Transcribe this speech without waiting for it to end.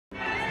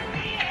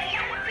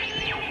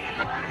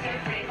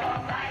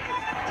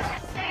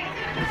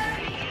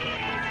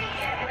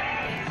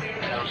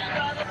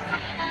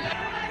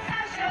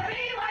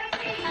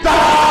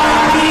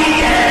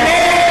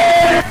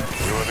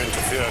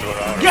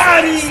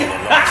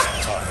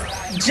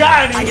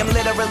Johnny! I am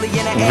literally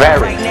in the air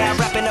right now,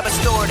 wrapping up a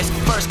store. This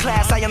first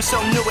class, I am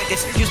so new at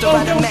this. Used to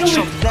ride a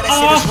metro, let us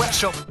see this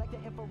retro. Like the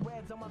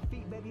infrareds on my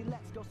feet, baby,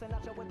 let's go send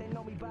out what they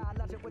know me by,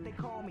 logic what they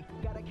call me.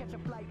 Gotta catch a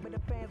flight, but the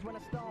fans wanna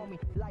stall me.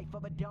 Life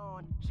of a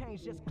dawn,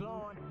 change just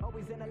glowing.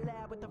 Always in the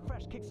lab with the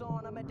fresh kicks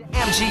on. I'm at the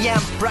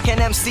MGM, rockin'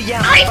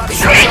 MCM.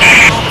 It's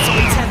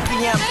only 10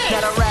 p.m.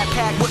 Got a rat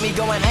pack with me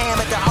going ham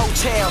at the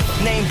hotel.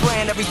 Name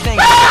brand, everything,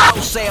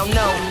 wholesale.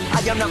 No,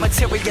 I am not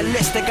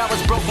materialistic. I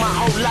was broke my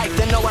whole life,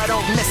 then no, I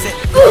don't miss it.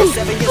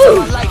 7 years of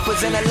my life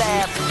was in a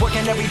lab,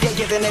 working every day,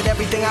 giving it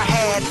everything I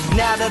had.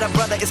 Now that a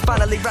brother is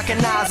finally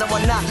recognized, I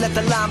will not let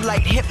the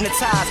limelight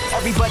hypnotize.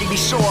 Everybody be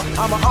sure,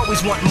 I'ma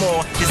always want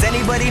more. Does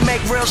anybody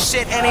make real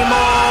shit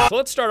anymore? So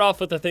let's start off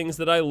with the things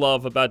that I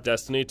love about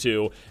Destiny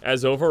 2,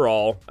 as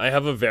overall, I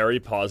have a very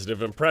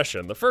positive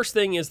impression. The first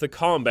thing is the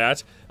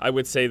combat. I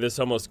would say this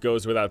almost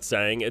goes without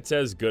saying, it's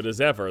as good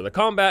as ever. The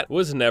combat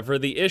was never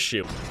the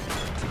issue.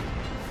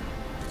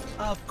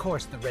 Of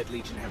course the Red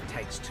Legion have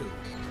tanks too.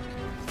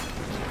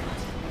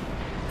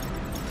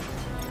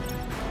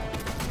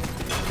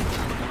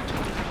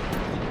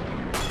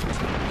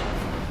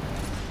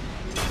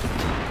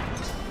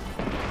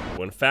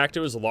 In fact, it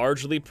was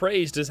largely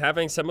praised as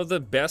having some of the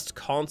best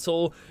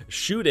console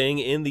shooting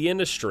in the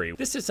industry.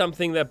 This is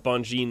something that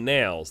Bungie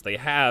nails. They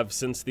have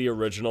since the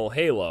original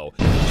Halo.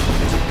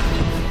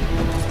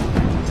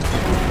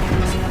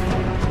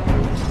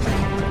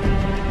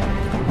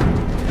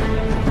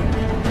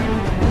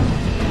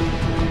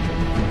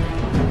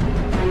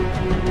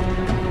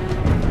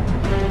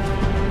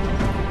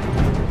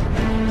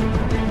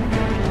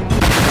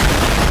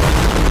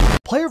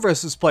 Player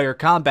versus player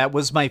combat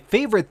was my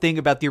favorite thing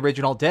about the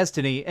original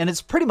Destiny, and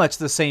it's pretty much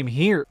the same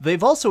here.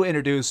 They've also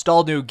introduced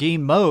all new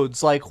game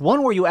modes, like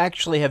one where you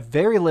actually have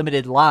very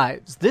limited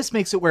lives. This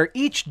makes it where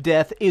each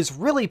death is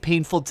really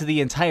painful to the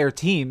entire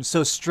team,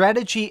 so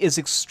strategy is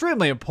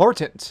extremely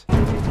important.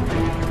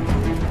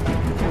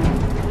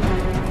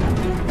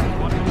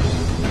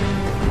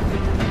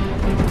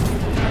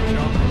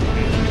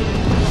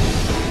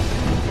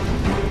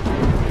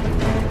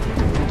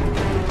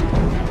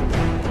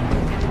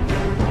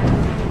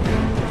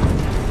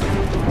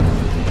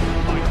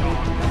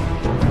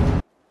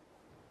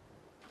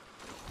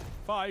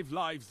 Five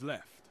lives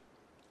left.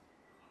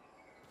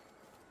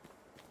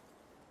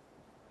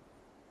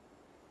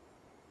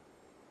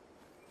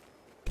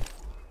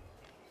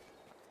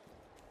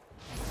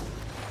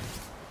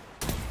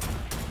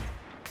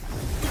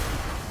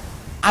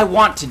 I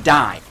want to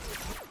die.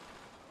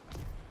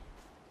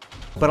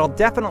 But I'll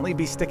definitely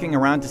be sticking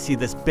around to see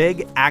this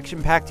big,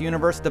 action-packed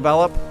universe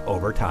develop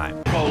over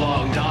time.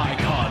 Prolonged eye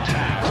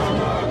contact.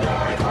 Prolonged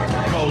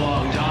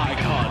eye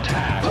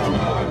contact.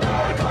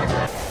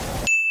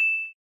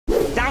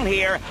 Down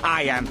here,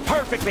 I am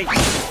perfectly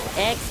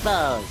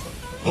exposed.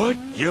 Would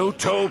you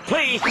two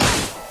please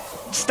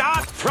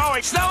stop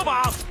throwing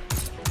snowballs?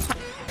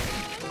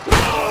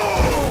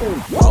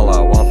 All I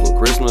want for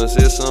Christmas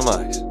is some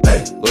ice.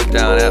 Look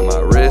down at my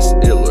wrist,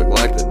 it look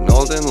like the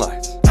Northern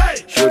Lights.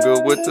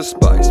 Sugar with the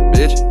spice,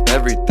 bitch,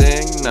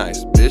 everything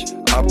nice, bitch.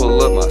 I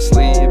pull up my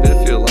sleeve,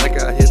 it feel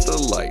like I hit the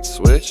light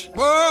switch.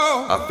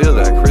 I feel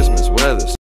that Christmas